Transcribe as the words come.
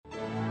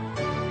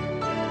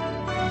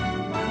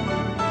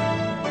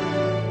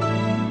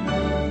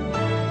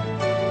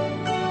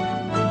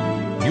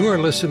You are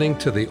listening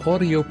to the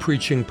audio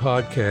preaching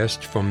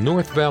podcast from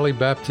North Valley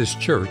Baptist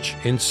Church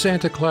in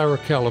Santa Clara,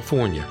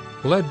 California,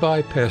 led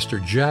by Pastor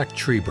Jack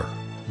Trieber.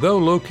 Though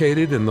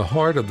located in the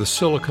heart of the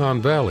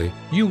Silicon Valley,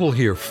 you will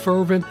hear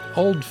fervent,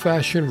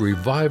 old-fashioned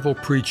revival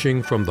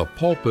preaching from the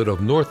pulpit of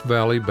North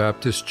Valley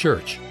Baptist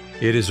Church.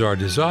 It is our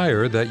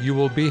desire that you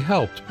will be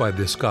helped by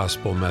this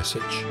gospel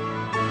message.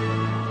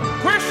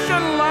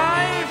 Christian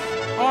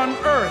life on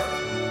earth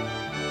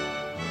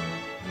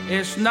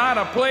is not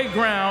a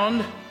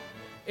playground,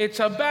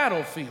 it's a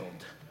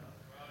battlefield.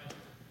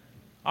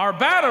 Our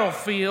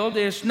battlefield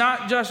is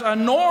not just a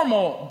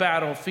normal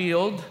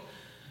battlefield,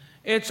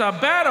 it's a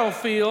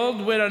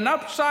battlefield with an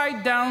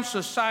upside-down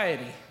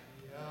society.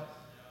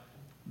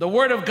 The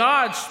Word of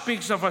God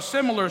speaks of a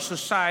similar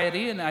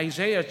society in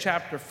Isaiah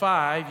chapter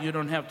 5. You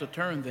don't have to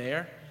turn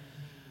there.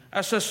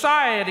 A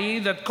society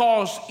that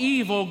calls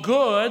evil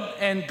good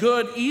and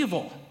good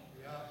evil.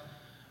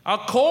 A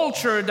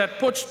culture that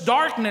puts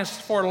darkness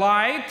for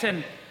light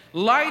and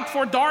light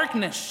for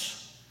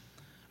darkness.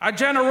 A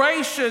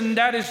generation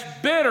that is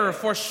bitter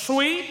for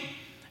sweet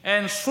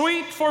and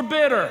sweet for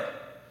bitter.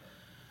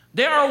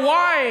 They are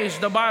wise,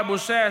 the Bible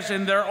says,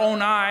 in their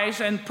own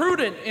eyes and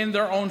prudent in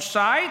their own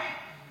sight.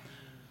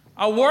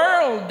 A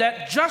world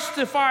that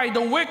justify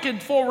the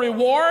wicked for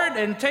reward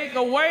and take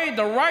away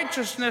the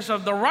righteousness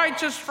of the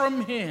righteous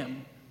from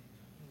him.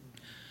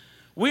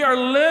 We are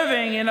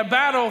living in a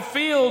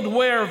battlefield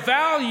where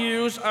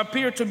values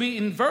appear to be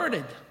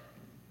inverted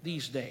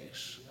these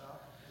days.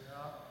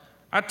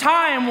 A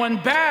time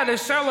when bad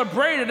is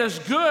celebrated as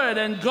good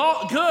and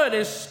good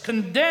is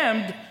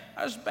condemned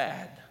as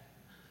bad.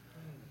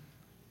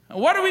 And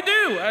what do we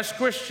do as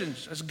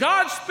Christians, as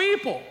God's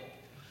people?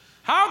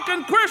 How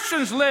can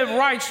Christians live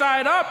right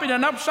side up in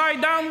an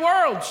upside down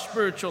world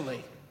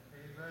spiritually?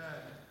 Amen.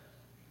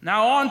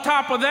 Now on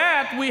top of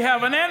that, we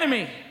have an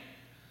enemy.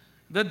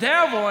 The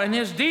devil and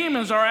his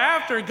demons are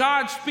after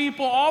God's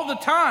people all the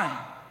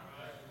time.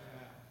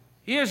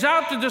 He is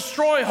out to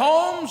destroy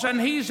homes,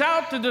 and he's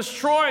out to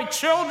destroy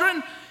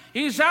children.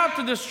 He's out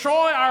to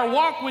destroy our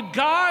walk with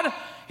God.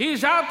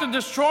 He's out to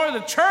destroy the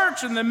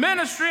church and the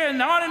ministry,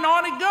 and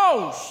on it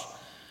goes.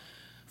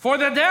 For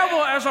the devil,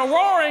 as a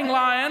roaring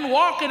lion,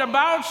 walketh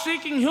about,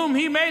 seeking whom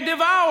he may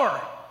devour.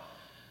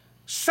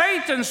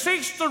 Satan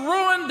seeks to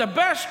ruin the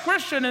best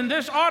Christian in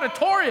this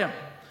auditorium.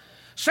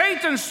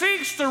 Satan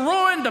seeks to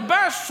ruin the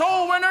best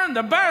soul winner and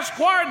the best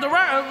choir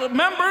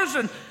members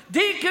and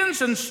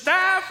deacons and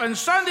staff and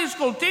Sunday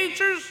school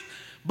teachers,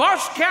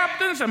 bus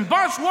captains and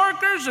bus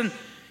workers, and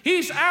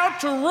he's out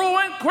to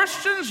ruin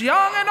Christians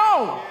young and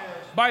old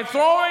by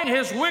throwing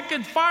his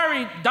wicked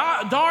fiery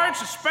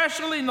darts,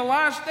 especially in the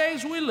last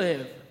days we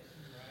live.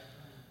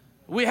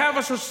 We have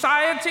a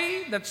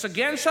society that's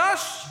against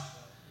us.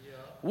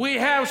 We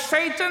have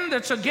Satan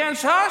that's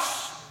against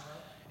us.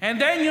 And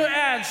then you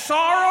add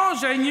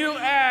sorrows, and you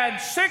add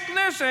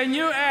sickness, and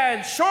you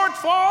add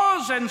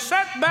shortfalls and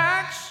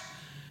setbacks,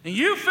 and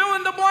you fill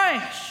in the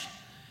blanks.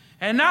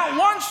 And not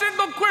one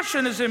single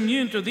Christian is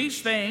immune to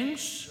these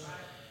things.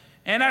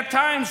 And at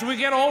times we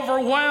get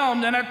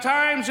overwhelmed, and at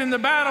times in the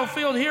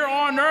battlefield here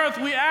on earth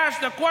we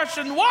ask the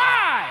question,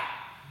 why?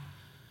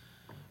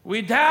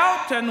 We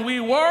doubt and we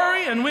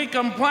worry and we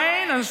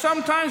complain, and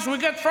sometimes we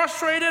get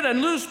frustrated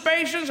and lose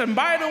patience. And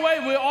by the way,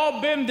 we've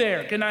all been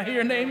there. Can I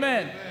hear an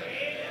amen?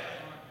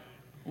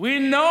 We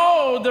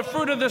know the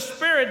fruit of the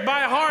Spirit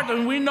by heart,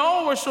 and we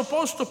know we're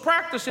supposed to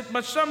practice it,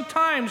 but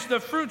sometimes the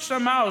fruit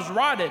somehow is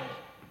rotted.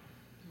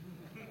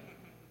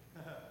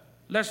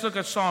 Let's look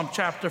at Psalm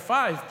chapter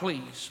 5,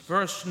 please,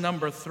 verse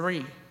number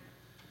 3.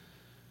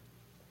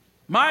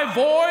 My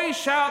voice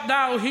shalt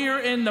thou hear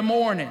in the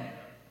morning.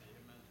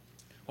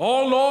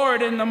 O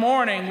Lord, in the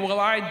morning will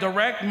I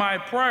direct my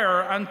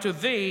prayer unto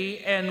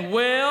thee, and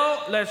will,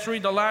 let's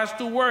read the last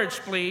two words,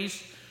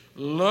 please,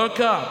 look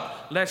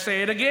up. Let's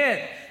say it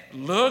again.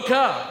 Look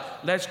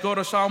up. Let's go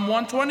to Psalm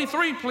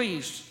 123,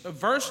 please.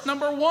 Verse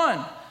number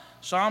 1.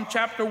 Psalm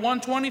chapter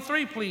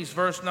 123, please.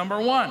 Verse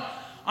number 1.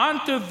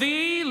 Unto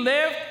thee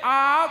lift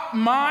up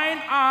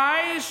mine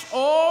eyes,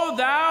 O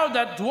thou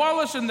that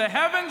dwellest in the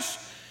heavens.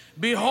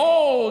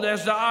 Behold,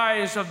 as the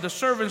eyes of the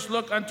servants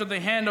look unto the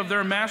hand of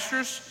their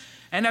masters,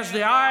 and as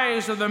the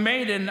eyes of the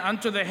maiden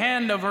unto the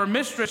hand of her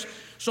mistress,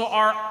 so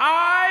our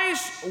eyes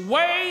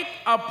wait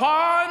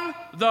upon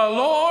the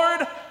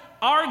Lord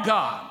our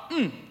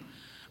God.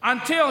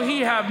 Until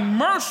he have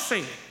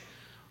mercy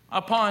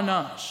upon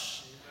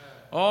us.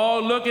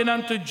 Oh, looking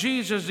unto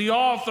Jesus, the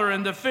author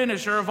and the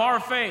finisher of our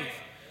faith,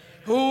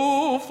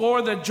 who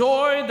for the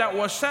joy that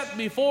was set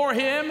before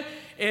him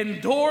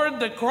endured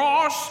the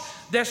cross,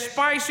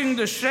 despising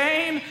the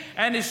shame,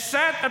 and is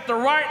set at the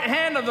right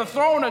hand of the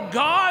throne of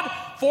God.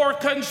 For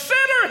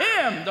consider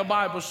him, the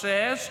Bible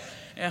says,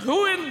 and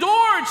who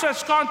endured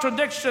such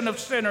contradiction of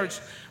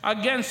sinners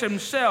against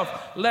himself,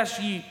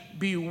 lest ye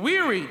be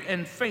wearied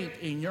and faint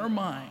in your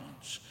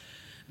minds.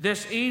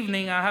 This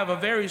evening I have a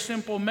very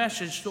simple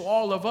message to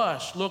all of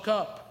us. Look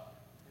up.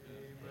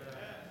 Amen.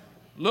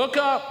 Look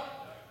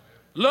up.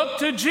 Look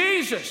to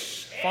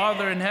Jesus.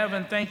 Father in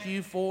heaven, thank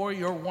you for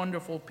your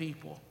wonderful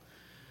people.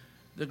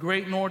 The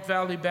great North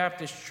Valley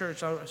Baptist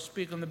Church, I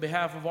speak on the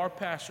behalf of our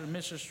pastor,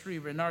 Mrs.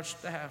 Streever, and our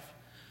staff.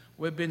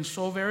 We've been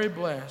so very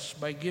blessed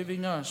by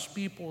giving us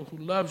people who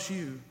loves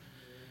you,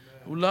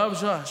 who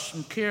loves us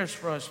and cares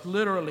for us.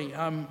 Literally,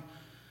 I'm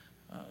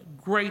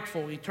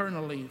grateful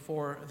eternally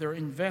for their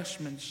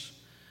investments.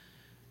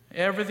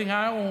 Everything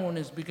I own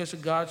is because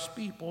of God's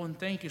people, and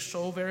thank you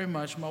so very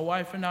much. My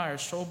wife and I are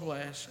so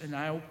blessed, and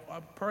I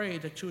pray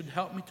that you would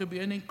help me to be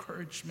an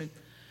encouragement.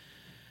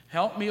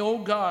 Help me, oh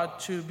God,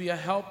 to be a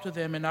help to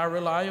them, and I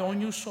rely on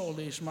you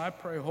solely. It's my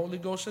prayer. Holy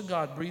Ghost of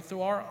God, breathe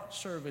through our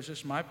service.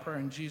 It's my prayer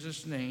in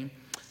Jesus' name.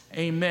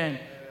 Amen.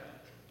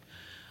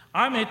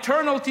 I'm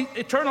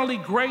eternally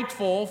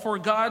grateful for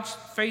God's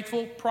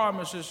faithful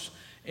promises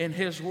in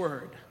His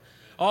Word.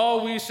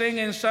 Oh, we sing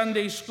in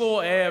Sunday school,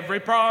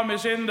 every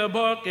promise in the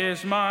book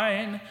is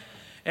mine.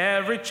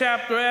 Every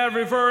chapter,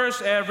 every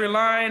verse, every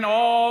line,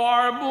 all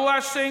are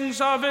blessings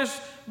of His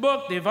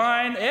book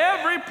divine.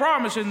 Every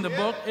promise in the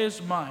book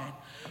is mine.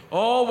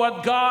 Oh,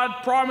 what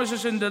God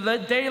promises in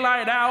the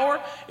daylight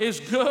hour is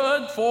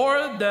good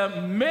for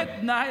the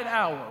midnight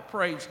hour.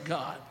 Praise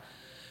God.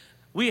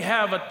 We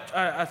have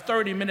a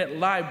 30-minute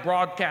live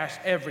broadcast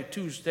every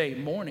Tuesday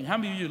morning. How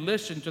many of you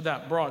listen to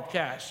that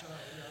broadcast?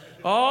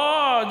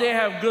 Oh, they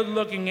have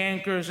good-looking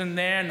anchors in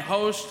there and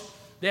hosts.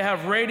 They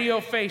have radio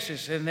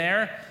faces in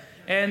there.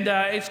 And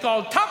it's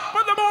called Top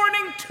of the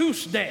Morning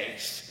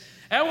Tuesdays.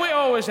 And we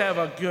always have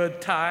a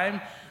good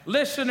time.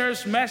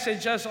 Listeners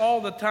message us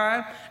all the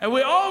time. And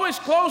we always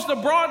close the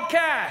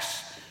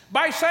broadcast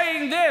by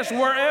saying this: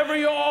 wherever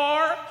you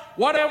are,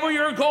 whatever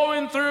you're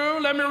going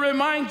through, let me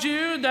remind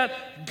you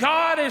that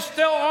God is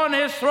still on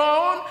His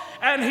throne,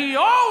 and He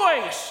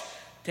always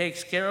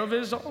takes care of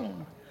His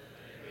own.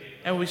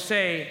 And we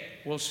say,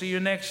 we'll see you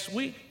next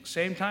week.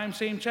 Same time,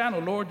 same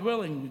channel, Lord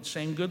willing.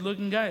 Same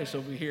good-looking guys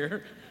over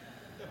here.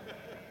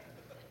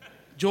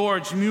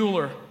 George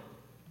Mueller,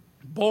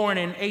 born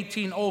in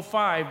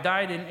 1805,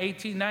 died in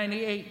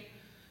 1898,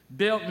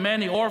 built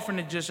many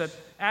orphanages at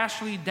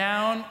Ashley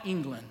Down,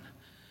 England.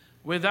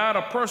 Without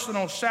a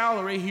personal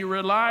salary, he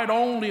relied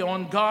only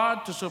on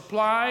God to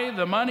supply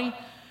the money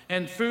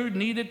and food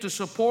needed to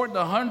support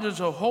the hundreds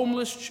of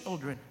homeless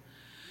children.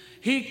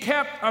 He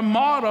kept a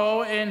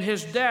motto in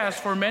his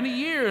desk for many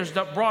years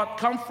that brought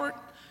comfort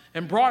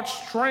and brought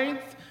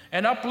strength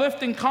and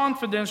uplifting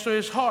confidence to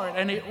his heart.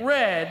 And it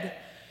read,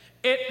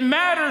 "It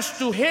matters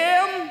to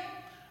Him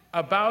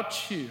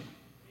about you."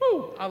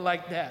 Woo, I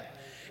like that.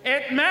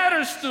 It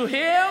matters to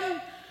Him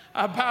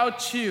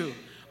about you.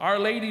 Our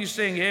ladies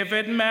sing, "If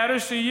it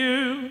matters to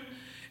you,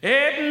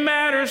 it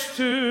matters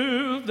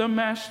to the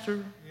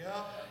Master.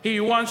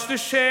 He wants to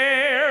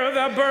share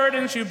the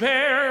burdens you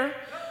bear.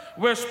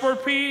 Whisper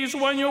peace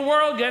when your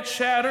world gets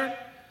shattered.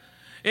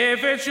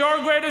 If it's your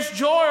greatest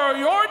joy or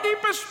your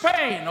deepest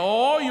pain,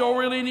 oh, you're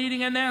really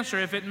needing an answer.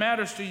 If it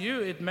matters to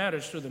you, it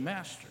matters to the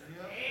Master."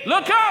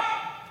 Look up.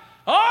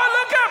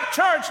 Oh, look up,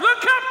 church.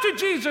 Look up to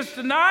Jesus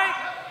tonight.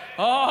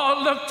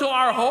 Oh, look to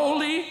our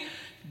holy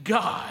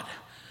God.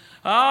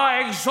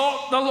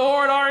 Exalt the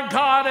Lord our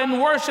God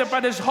and worship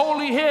at His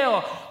holy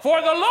hill.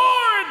 For the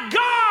Lord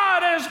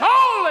God is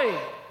holy.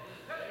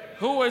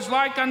 Who is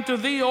like unto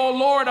thee, O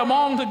Lord,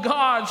 among the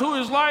gods? Who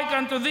is like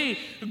unto thee?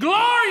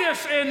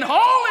 Glorious in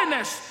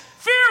holiness,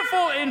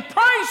 fearful in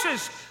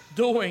praises,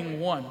 doing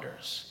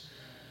wonders.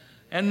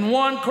 And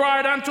one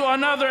cried unto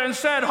another and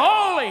said,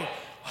 Holy,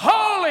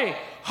 holy,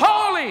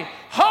 holy,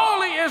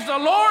 holy is the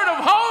Lord of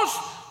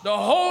hosts. The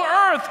whole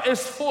earth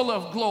is full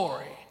of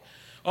glory.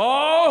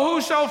 Oh,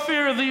 who shall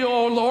fear thee,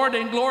 O Lord,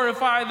 and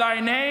glorify thy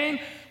name?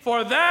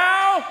 For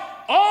thou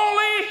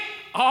only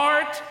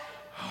art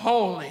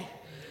holy.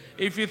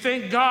 If you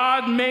think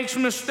God makes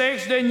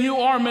mistakes, then you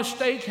are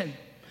mistaken.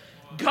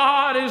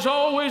 God is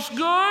always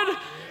good,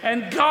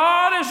 and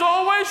God is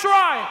always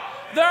right.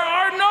 There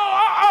are no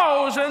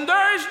uh-ohs, and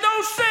there is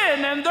no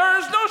sin, and there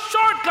is no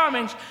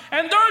shortcomings,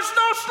 and there is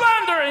no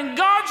slander in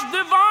God's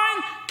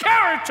divine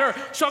character.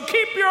 So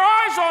keep your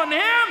eyes on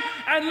Him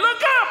and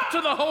look up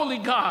to the holy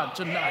God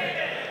tonight.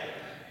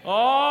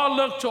 Oh,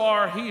 look to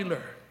our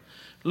healer.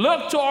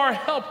 Look to our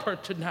helper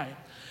tonight.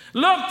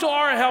 Look to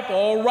our help,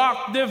 O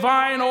rock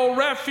divine, O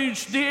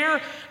refuge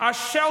dear, a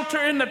shelter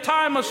in the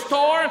time of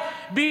storm.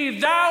 Be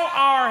thou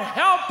our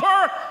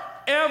helper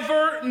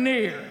ever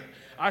near,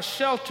 a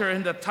shelter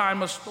in the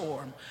time of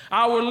storm.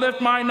 I will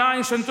lift mine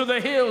eyes unto the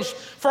hills,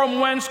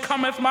 from whence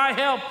cometh my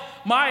help.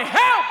 My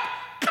help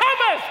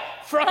cometh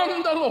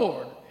from the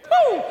Lord.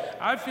 Woo!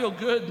 I feel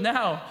good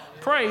now.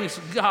 Praise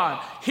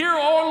God. Hear,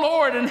 O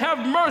Lord, and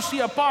have mercy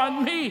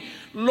upon me.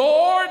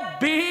 Lord,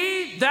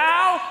 be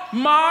thou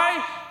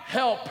my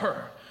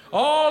helper.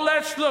 Oh,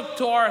 let's look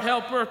to our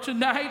helper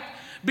tonight.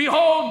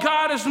 Behold,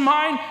 God is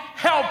mine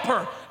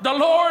helper. The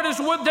Lord is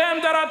with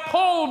them that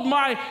uphold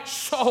my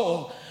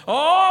soul.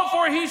 Oh,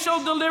 for He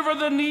shall deliver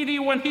the needy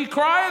when he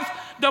crieth,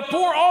 the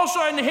poor also,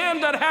 and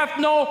him that hath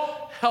no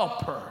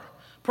helper.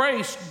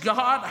 Praise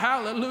God,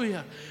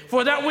 hallelujah.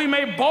 For that we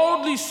may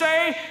boldly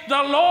say,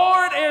 the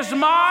Lord is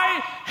my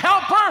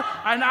helper,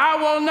 and I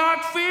will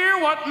not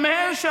fear what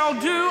man shall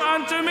do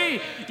unto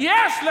me.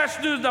 Yes,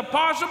 let's do the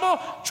possible.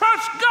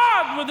 Trust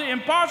God with the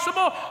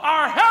impossible,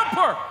 our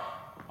helper,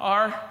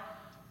 our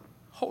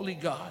holy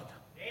God.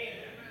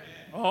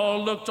 Oh,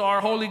 look to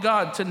our holy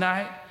God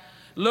tonight.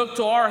 Look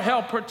to our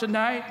helper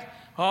tonight.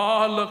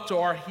 Oh, look to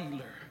our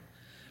healer.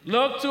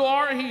 Look to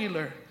our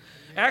healer.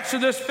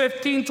 Exodus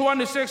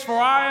 15:26, for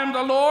I am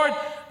the Lord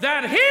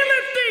that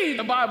healeth thee,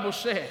 the Bible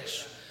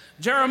says.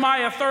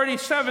 Jeremiah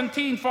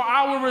 30:17, for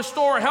I will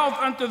restore health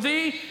unto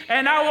thee,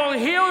 and I will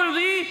heal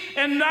thee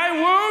in thy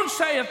wounds,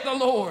 saith the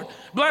Lord.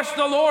 Bless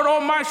the Lord, O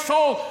my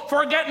soul,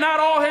 forget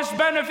not all his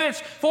benefits,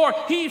 for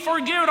he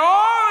forgiveth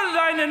all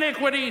thine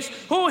iniquities,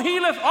 who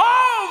healeth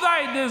all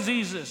thy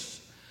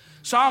diseases.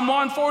 Psalm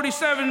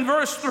 147,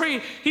 verse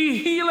 3, he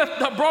healeth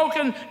the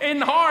broken in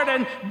heart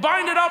and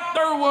bindeth up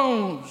their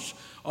wounds.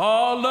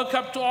 Oh, look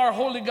up to our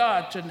holy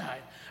God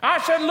tonight. I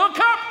said, look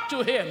up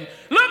to him.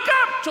 Look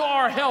up to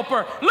our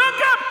helper. Look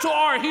up to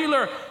our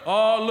healer.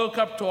 Oh, look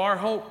up to our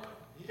hope.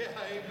 Yeah,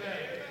 amen.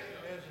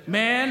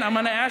 Man, I'm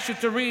going to ask you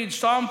to read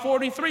Psalm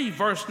 43,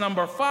 verse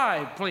number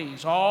 5,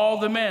 please. All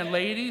the men,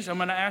 ladies, I'm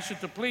going to ask you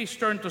to please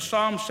turn to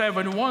Psalm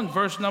 71,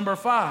 verse number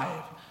 5.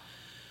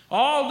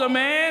 All the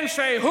men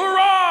say,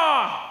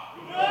 hoorah!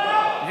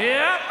 Hoorah!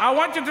 Yeah, I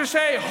want you to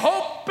say,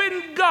 hope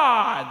in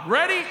God.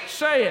 Ready?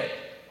 Say it.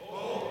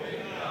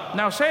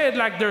 Now say it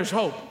like there's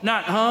hope,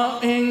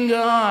 not in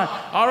God.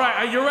 All right,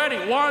 are you ready?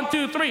 1,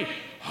 2, 3.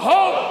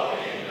 Hope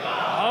in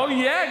God. Oh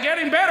yeah,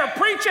 getting better.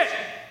 Preach it.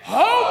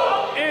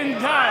 Hope in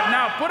God.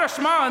 Now put a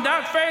smile on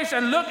that face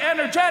and look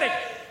energetic.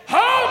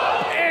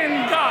 Hope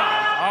in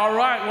God. All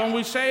right, when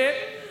we say it,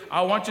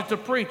 I want you to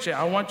preach it.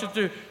 I want you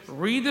to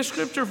read the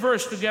scripture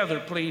verse together,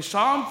 please.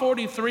 Psalm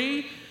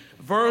 43,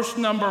 verse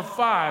number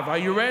 5. Are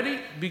you ready?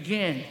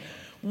 Begin.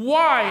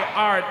 Why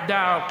art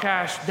thou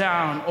cast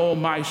down, O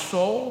my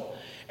soul?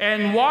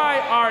 And why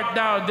art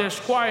thou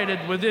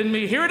disquieted within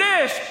me? Here it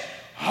is.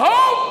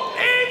 Hope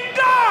in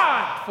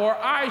God, for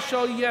I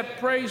shall yet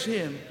praise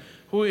him,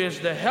 who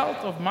is the health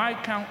of my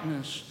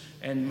countenance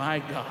and my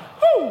God.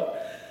 Woo!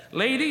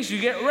 Ladies,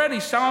 you get ready.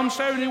 Psalm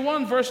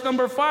 71, verse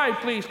number 5,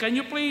 please. Can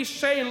you please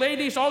say,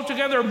 ladies, all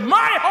together,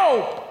 my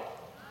hope. My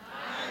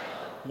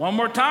hope. One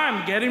more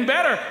time, getting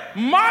better.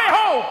 My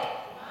hope.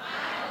 My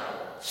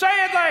hope.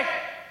 Say it like,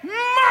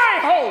 my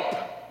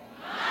hope.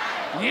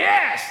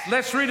 Yes,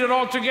 let's read it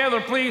all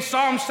together, please.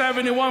 Psalm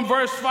 71,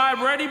 verse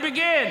 5. Ready,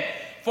 begin.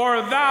 For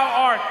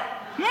thou art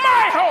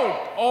my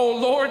hope, O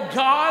Lord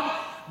God,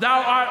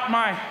 thou art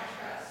my.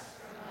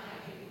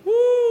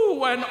 Woo,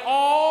 when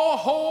all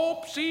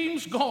hope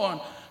seems gone,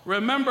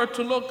 remember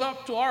to look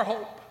up to our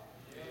hope.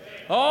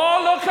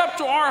 Oh, look up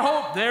to our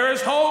hope. There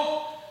is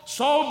hope.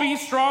 So be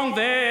strong.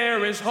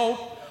 There is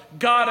hope.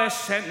 God has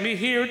sent me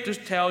here to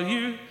tell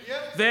you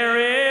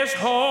there is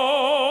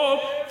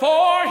hope,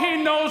 for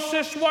he knows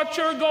just what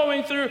you're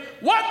going through,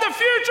 what the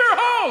future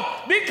holds,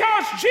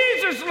 because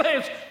Jesus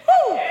lives.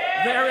 Woo,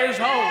 there is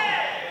hope.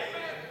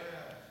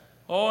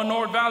 Oh,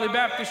 North Valley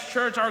Baptist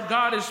Church, our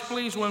God is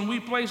pleased when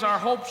we place our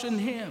hopes in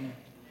him.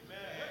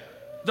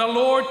 The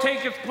Lord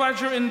taketh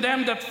pleasure in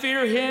them that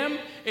fear him,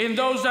 in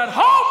those that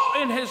hope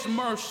in his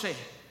mercy.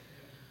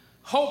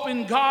 Hope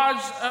in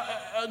God's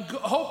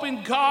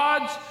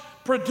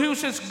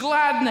produces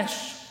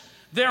gladness.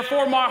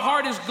 Therefore my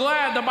heart is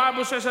glad, the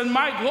Bible says, and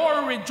my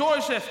glory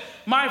rejoiceth.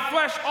 My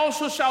flesh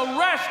also shall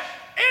rest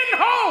in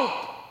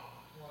hope.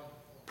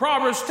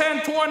 Proverbs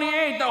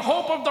 10:28, the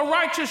hope of the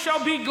righteous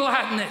shall be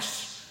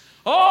gladness.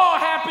 Oh,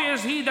 happy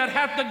is he that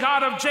hath the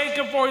God of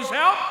Jacob for his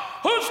help,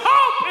 whose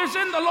hope is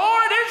in the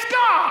Lord his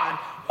God.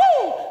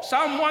 Woo!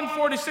 Psalm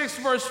 146,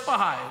 verse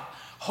 5.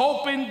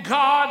 Hope in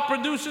God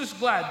produces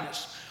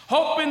gladness.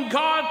 Hope in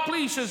God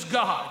pleases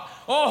God.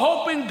 Oh,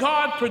 hope in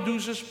God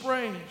produces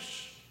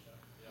praise.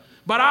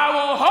 But I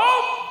will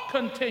hope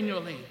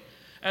continually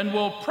and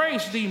will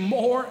praise thee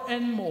more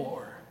and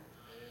more.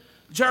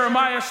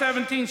 Jeremiah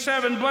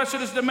 17:7, blessed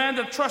is the man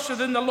that trusteth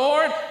in the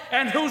Lord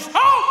and whose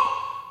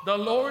hope the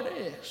Lord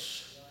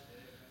is.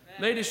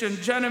 Ladies and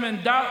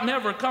gentlemen, doubt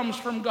never comes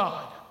from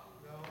God.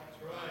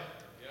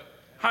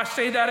 I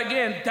say that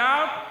again.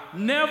 Doubt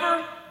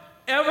never,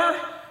 ever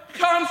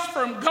comes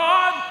from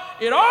God.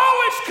 It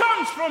always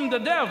comes from the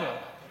devil.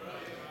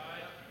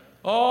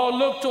 Oh,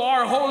 look to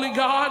our holy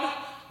God.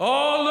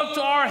 Oh, look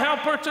to our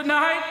helper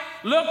tonight.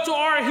 Look to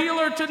our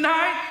healer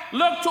tonight.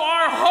 Look to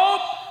our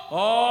hope.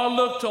 Oh,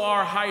 look to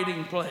our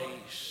hiding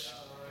place.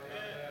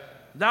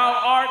 Thou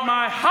art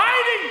my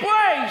hiding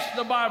place,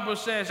 the Bible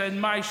says, and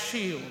my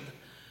shield.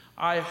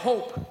 I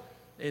hope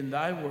in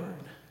thy word.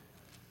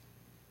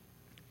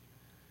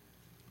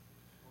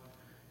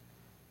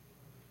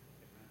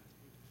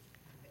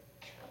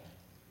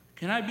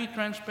 Can I be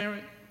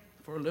transparent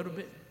for a little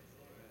bit?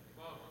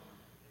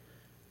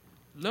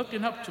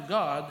 Looking up to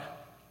God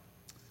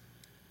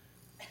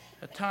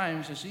at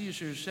times is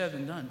easier said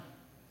than done.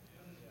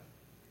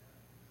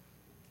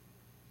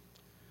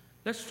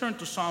 Let's turn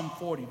to Psalm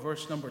 40,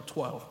 verse number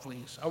 12,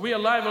 please. Are we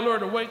alive,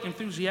 alert, awake,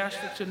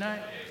 enthusiastic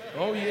tonight?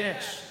 Oh,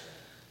 yes.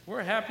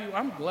 We're happy.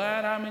 I'm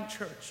glad I'm in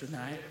church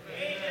tonight.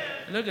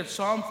 Look at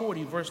Psalm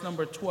 40, verse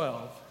number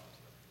 12.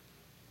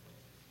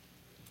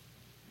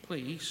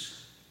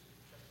 Please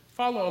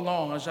follow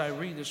along as I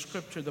read the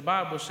scripture. The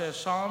Bible says,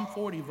 Psalm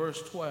 40,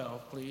 verse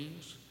 12,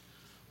 please.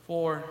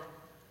 For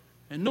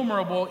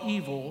innumerable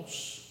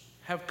evils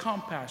have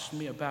compassed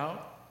me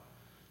about.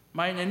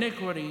 Mine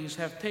iniquities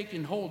have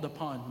taken hold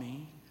upon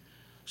me,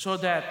 so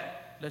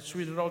that, let's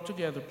read it all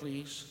together,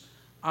 please,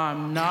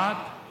 I'm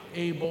not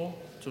able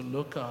to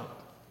look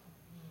up.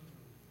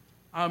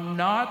 I'm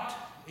not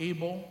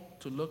able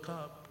to look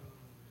up.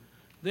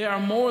 They are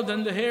more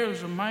than the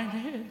hairs of mine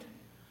head.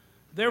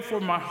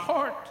 Therefore my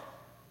heart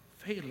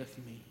faileth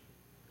me.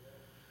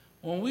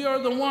 When we are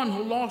the one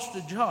who lost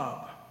a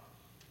job,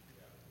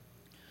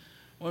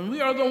 when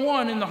we are the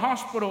one in the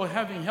hospital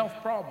having health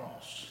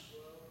problems,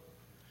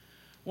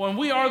 when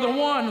we are the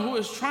one who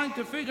is trying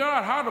to figure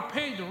out how to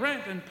pay the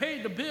rent and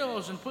pay the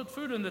bills and put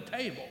food on the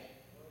table,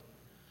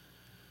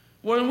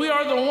 when we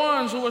are the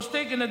ones who was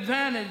taken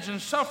advantage and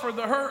suffer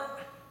the hurt,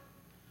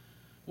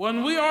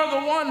 when we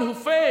are the one who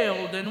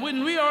failed, and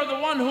when we are the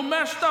one who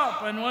messed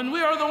up, and when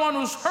we are the one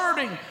who's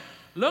hurting,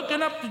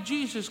 looking up to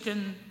Jesus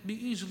can be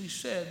easily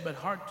said, but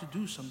hard to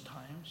do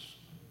sometimes.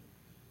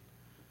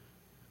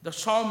 The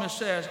psalmist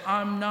says,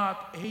 I'm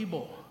not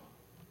able.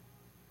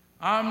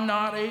 I'm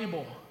not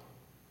able.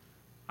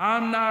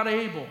 I'm not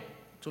able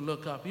to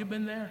look up. You've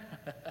been there?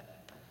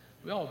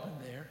 We've all been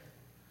there.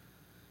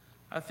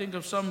 I think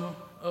of some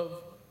of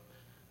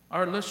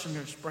our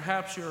listeners.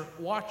 Perhaps you're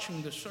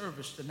watching the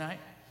service tonight.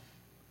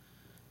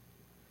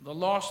 The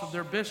loss of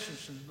their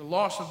business and the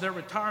loss of their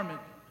retirement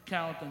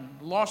account and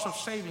the loss of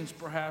savings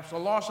perhaps, the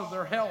loss of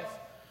their health,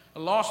 the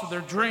loss of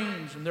their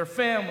dreams and their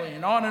family,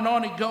 and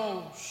on it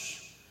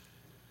goes.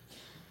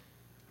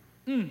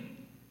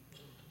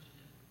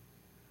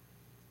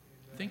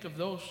 Think of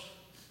those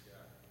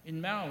in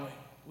Maui.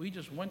 We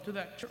just went to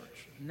that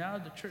church. Now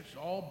the church is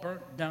all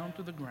burnt down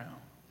to the ground.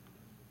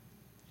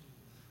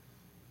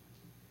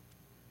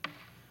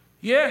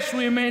 Yes,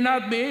 we may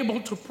not be able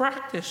to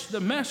practice the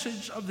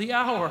message of the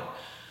hour.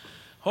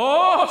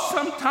 Oh,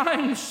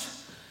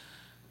 sometimes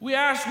we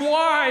ask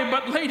why,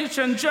 but ladies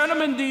and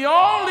gentlemen, the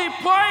only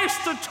place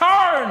to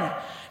turn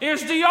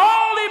is the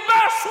only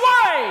best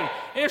way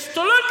is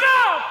to look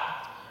up.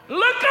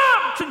 Look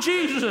up to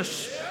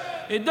Jesus.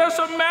 It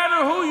doesn't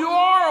matter who you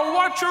are or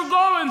what you're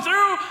going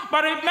through,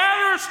 but it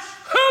matters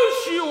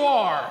whose you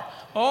are.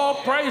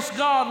 Oh, praise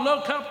God,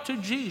 look up to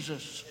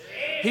Jesus.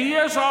 He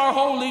is our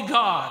holy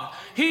God.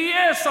 He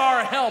is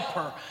our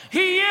helper.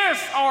 He is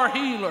our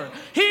healer.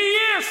 He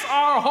is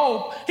our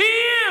hope. He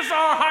is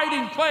our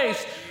hiding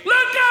place. Look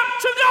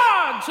up to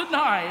God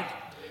tonight.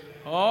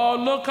 Oh,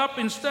 look up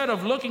instead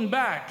of looking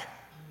back.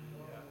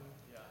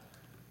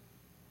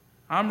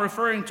 I'm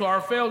referring to our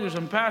failures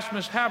and past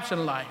mishaps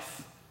in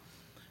life.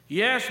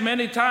 Yes,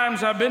 many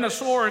times I've been a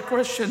sorry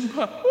Christian,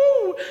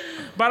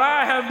 but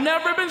I have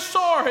never been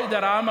sorry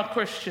that I'm a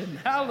Christian.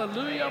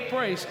 Hallelujah,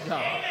 praise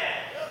God.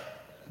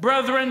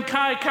 Brethren,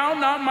 I count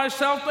not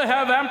myself to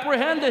have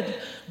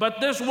apprehended, but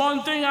this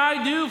one thing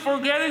I do,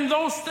 forgetting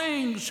those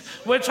things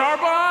which are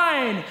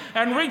behind,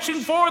 and reaching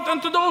forth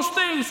unto those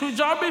things which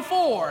are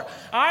before,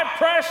 I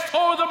press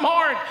toward the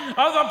mark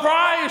of the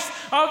prize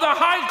of the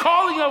high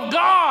calling of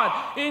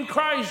God in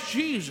Christ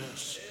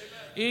Jesus.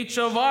 Each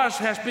of us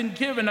has been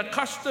given a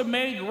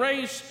custom-made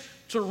race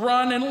to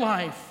run in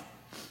life.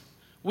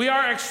 We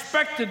are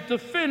expected to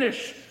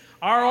finish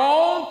our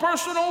own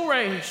personal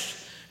race.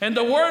 And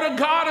the Word of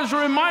God is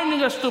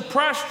reminding us to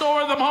press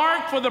toward the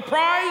mark for the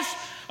prize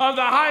of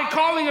the high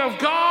calling of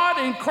God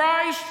in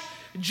Christ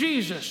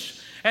Jesus.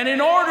 And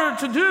in order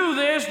to do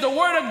this, the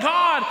Word of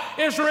God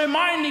is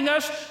reminding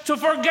us to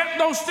forget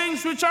those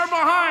things which are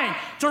behind,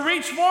 to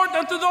reach forth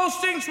unto those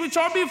things which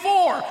are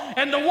before.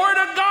 And the Word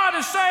of God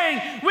is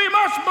saying, we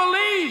must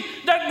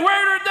believe that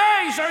greater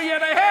days are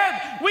yet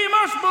ahead. We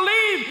must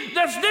believe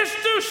that this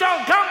too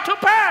shall come to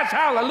pass.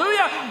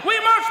 Hallelujah.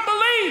 We must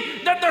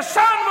believe that the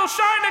sun will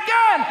shine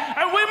again.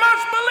 And we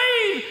must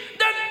believe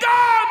that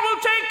God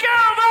will take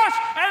care of us,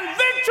 and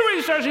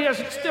victories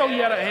are still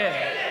yet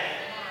ahead.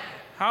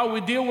 How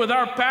we deal with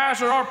our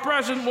past or our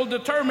present will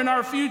determine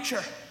our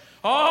future.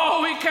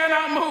 Oh, we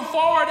cannot move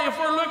forward if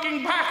we're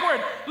looking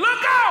backward.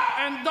 Look up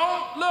and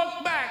don't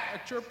look back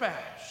at your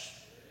past.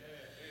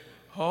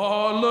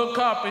 Oh, look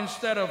up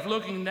instead of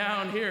looking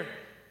down here.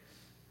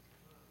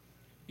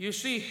 You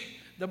see,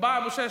 the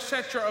Bible says,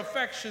 set your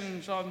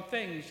affections on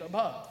things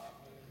above.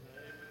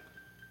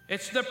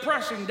 It's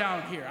depressing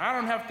down here. I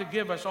don't have to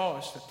give us all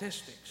the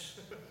statistics.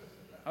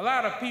 A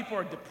lot of people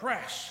are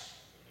depressed.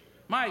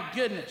 My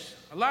goodness,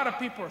 a lot of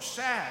people are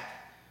sad.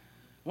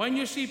 When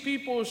you see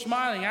people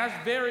smiling,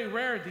 that's very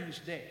rare these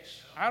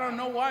days. I don't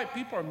know why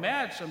people are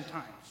mad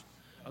sometimes.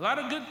 A lot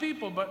of good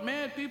people, but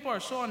man, people are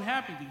so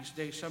unhappy these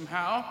days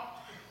somehow.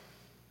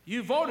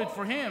 You voted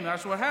for him,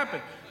 that's what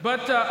happened.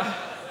 But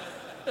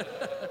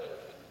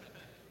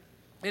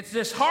it's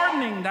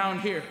disheartening down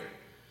here.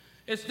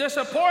 It's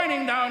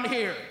disappointing down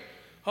here.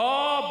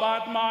 Oh,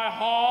 but my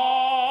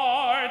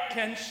heart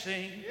can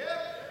sing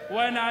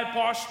when I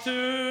pause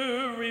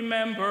to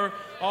remember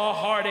a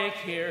heartache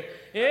here.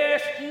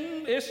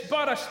 It's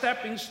but a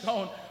stepping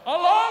stone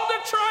along the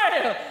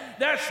trail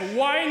that's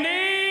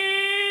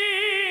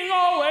winding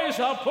always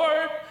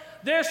upward.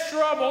 This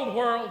troubled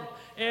world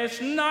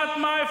is not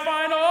my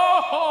final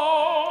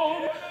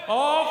home.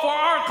 Oh, for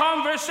our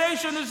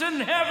conversation is in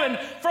heaven,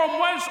 from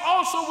whence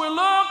also we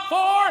look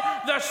for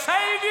the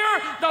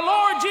Savior, the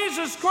Lord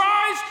Jesus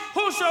Christ,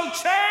 who shall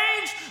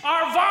change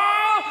our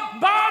vile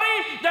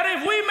body, that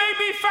if we may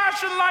be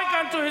fashioned like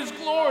unto his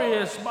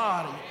glorious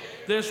body.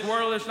 This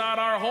world is not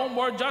our home,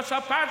 we're just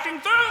a passing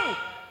through.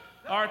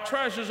 Our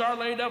treasures are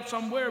laid up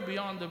somewhere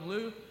beyond the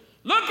blue.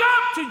 Look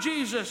up to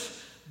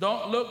Jesus.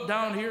 Don't look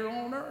down here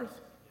on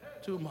earth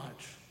too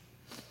much.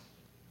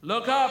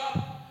 Look up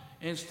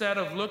instead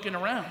of looking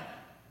around.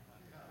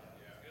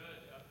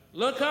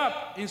 Look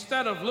up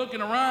instead of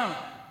looking around.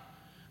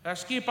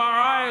 Let's keep our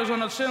eyes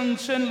on a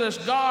sinless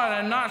God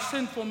and not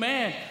sinful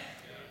man.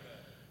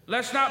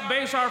 Let's not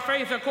base our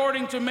faith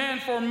according to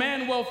man, for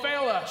man will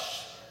fail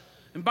us.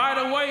 And by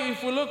the way,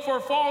 if we look for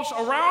faults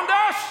around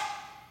us,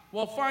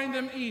 we'll find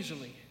them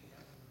easily.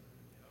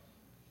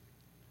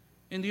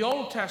 In the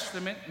Old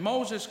Testament,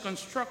 Moses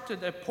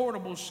constructed a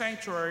portable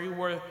sanctuary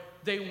where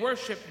they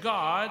worshiped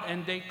God,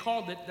 and they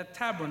called it the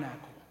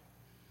tabernacle.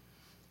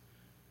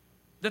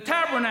 The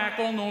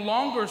tabernacle no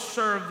longer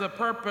served the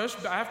purpose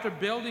after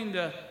building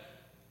the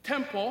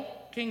temple,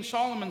 King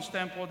Solomon's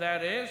temple,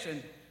 that is,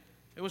 and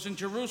it was in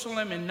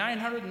Jerusalem in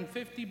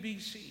 950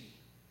 BC.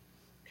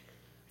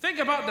 Think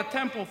about the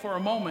temple for a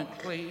moment,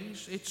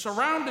 please. It's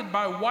surrounded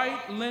by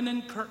white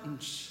linen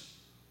curtains.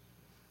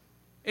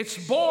 Its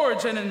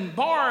boards and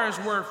bars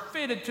were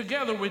fitted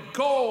together with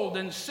gold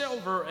and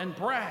silver and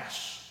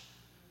brass.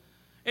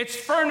 Its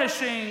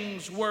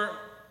furnishings were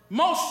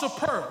most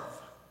superb.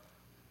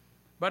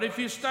 But if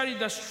you study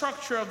the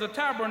structure of the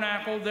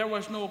tabernacle, there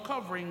was no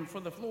covering for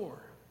the floor.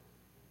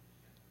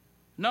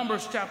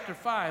 Numbers chapter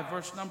 5,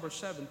 verse number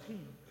 17.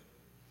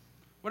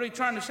 What are you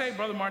trying to say,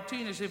 Brother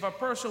Martinez? If a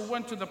person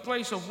went to the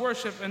place of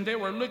worship and they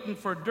were looking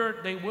for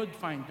dirt, they would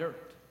find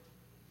dirt.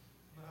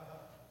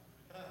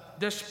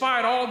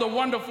 Despite all the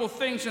wonderful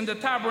things in the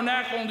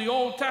tabernacle in the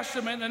Old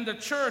Testament and the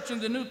church in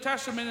the New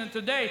Testament and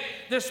today,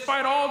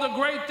 despite all the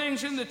great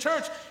things in the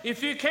church,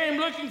 if you came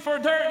looking for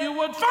dirt, you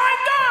would find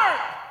dirt.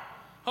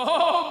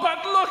 Oh,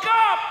 but look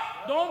up.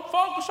 Don't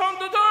focus on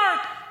the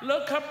dirt.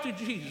 Look up to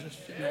Jesus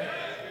today.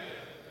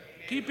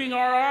 Keeping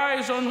our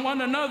eyes on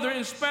one another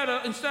instead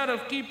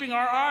of keeping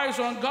our eyes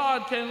on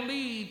God can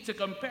lead to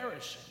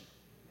comparison.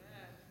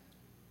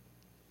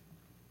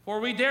 For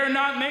we dare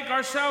not make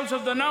ourselves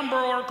of the number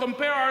or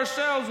compare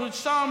ourselves with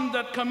some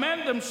that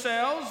commend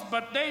themselves,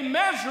 but they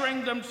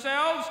measuring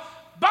themselves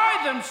by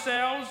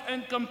themselves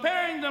and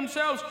comparing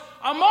themselves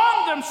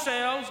among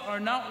themselves are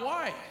not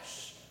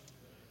wise.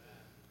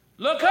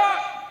 Look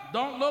up.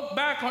 Don't look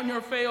back on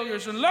your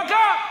failures, and look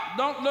up.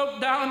 Don't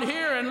look down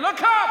here, and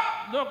look up.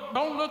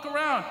 Don't look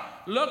around.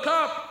 Look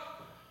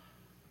up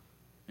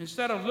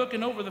instead of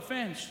looking over the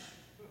fence.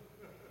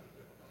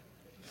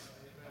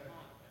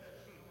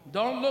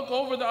 Don't look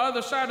over the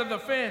other side of the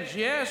fence.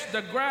 Yes,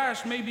 the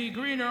grass may be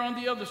greener on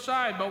the other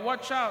side, but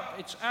watch out,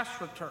 it's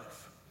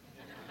AstroTurf.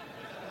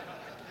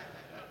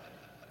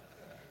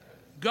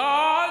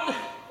 God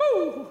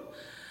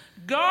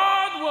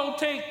will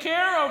take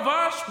care of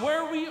us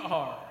where we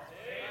are.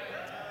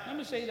 Let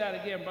me say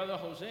that again, Brother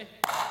Jose.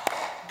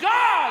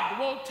 God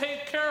will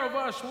take care of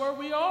us where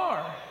we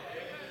are.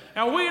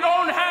 And we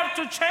don't have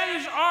to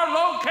change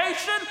our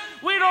location.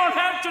 We don't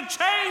have to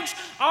change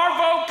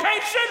our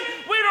vocation.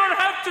 We don't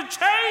have to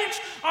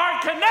change our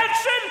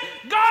connection.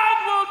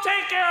 God will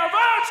take care of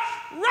us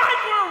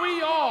right where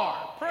we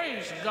are.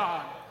 Praise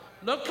God.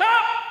 Look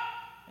up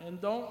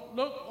and don't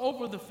look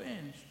over the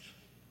fence.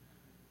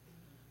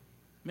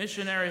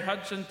 Missionary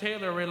Hudson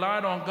Taylor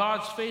relied on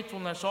God's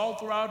faithfulness all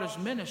throughout his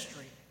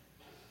ministry.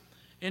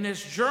 In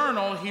his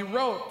journal, he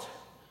wrote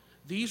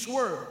these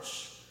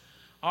words: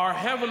 "Our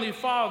Heavenly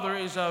Father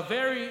is a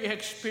very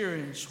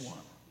experienced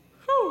one.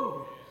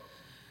 Whew.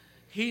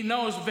 He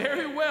knows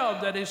very well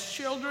that his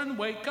children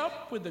wake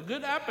up with a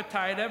good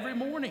appetite every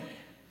morning.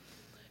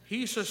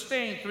 He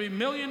sustained 3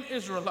 million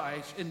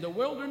Israelites in the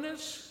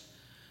wilderness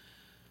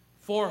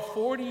for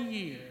 40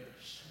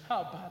 years.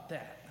 How about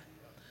that?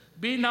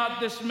 Be not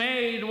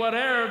dismayed,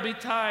 whatever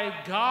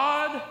betide,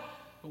 God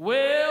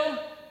will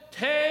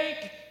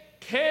take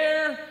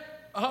care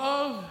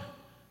of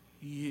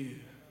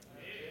you."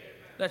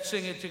 Let's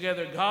sing it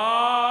together.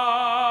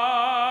 God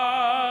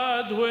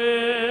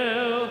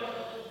will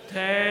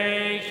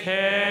take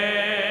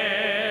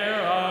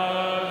care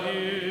of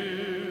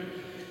you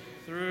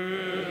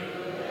through.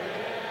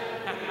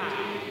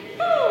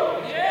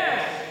 Oh,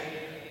 yes.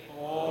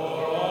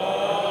 For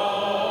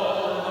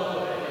all the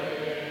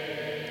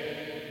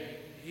way.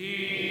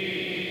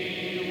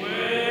 He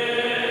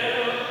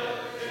will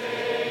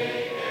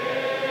take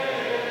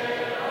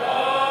care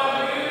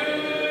of you.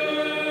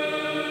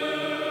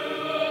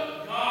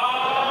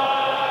 God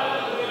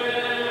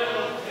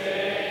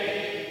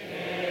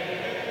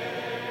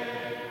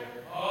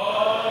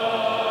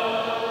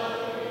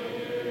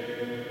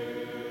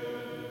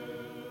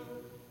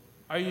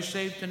Are you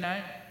saved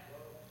tonight?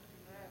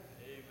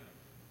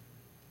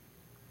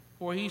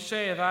 For he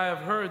saith, I have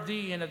heard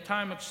thee in a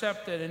time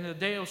accepted, in the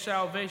day of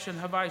salvation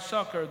have I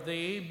succored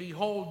thee.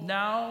 Behold,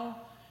 now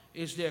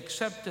is the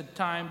accepted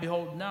time.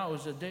 Behold, now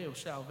is the day of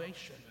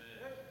salvation.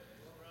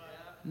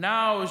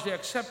 Now is the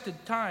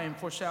accepted time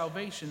for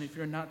salvation if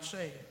you're not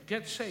saved.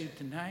 Get saved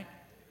tonight.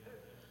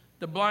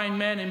 The blind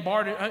man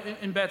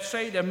in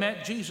Bethsaida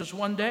met Jesus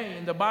one day,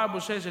 and the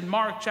Bible says in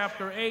Mark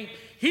chapter 8,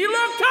 he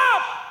looked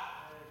up.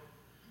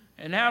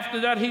 And after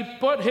that, he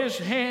put his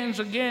hands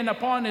again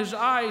upon his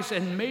eyes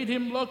and made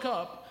him look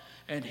up,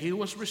 and he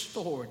was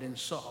restored and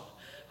saw.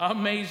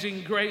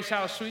 Amazing grace,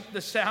 how sweet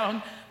the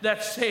sound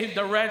that saved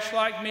a wretch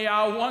like me.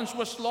 I once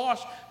was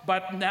lost,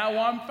 but now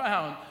I'm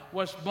found.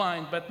 Was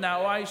blind, but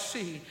now I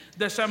see.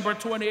 December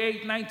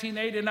 28,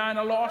 1989,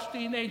 a lost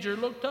teenager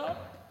looked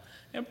up.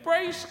 And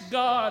praise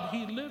God,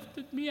 he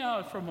lifted me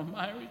out from a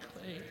miry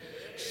clay,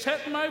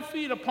 set my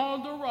feet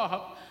upon the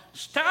rock,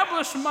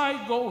 established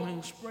my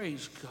goings.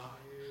 Praise God.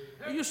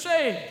 Are you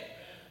saved?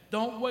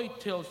 Don't wait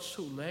till it's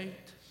too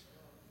late.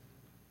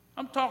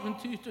 I'm talking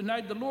to you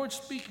tonight. The Lord's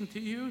speaking to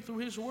you through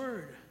his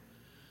word.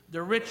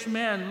 The rich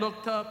man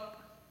looked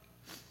up,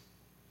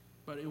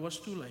 but it was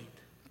too late.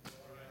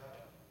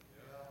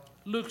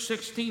 Luke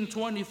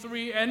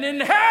 16:23, and in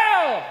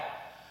hell,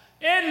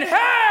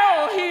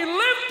 he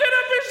lifted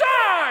up his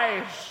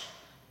eyes.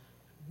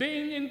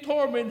 Being in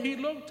torment, he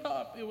looked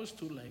up. It was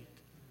too late.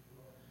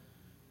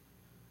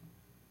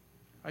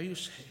 Are you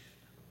saved?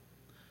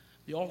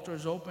 The altar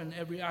is open.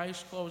 Every eye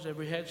is closed.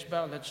 Every head's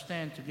bowed. Let's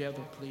stand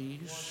together,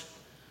 please.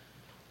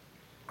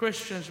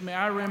 Christians, may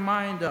I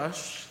remind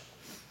us,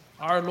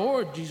 our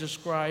Lord Jesus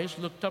Christ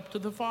looked up to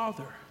the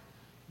Father.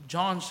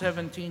 John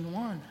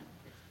 17:1.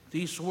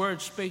 These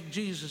words spake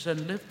Jesus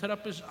and lifted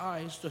up his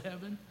eyes to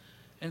heaven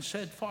and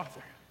said,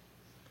 Father.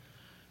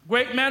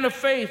 Great man of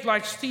faith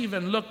like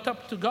Stephen looked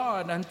up to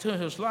God until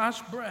his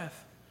last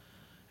breath.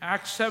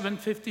 Acts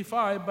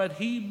 7:55, but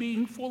he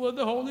being full of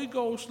the Holy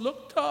Ghost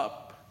looked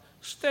up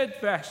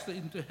steadfastly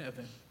into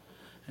heaven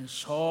and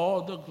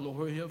saw the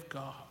glory of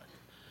God.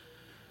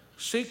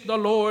 Seek the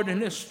Lord in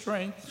his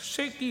strength.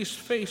 Seek his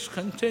face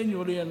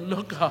continually and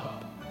look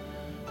up.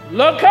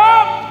 Look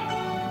up!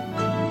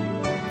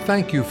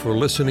 Thank you for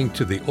listening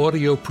to the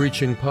audio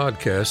preaching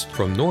podcast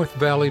from North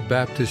Valley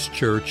Baptist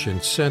Church in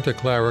Santa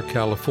Clara,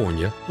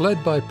 California,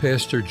 led by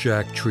Pastor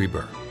Jack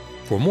Trieber.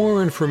 For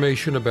more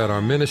information about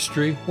our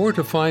ministry or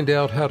to find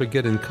out how to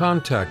get in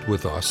contact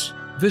with us,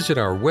 visit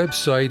our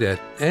website at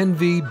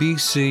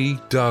nvbc.org.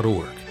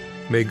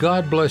 May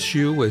God bless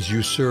you as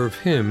you serve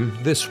him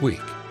this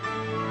week.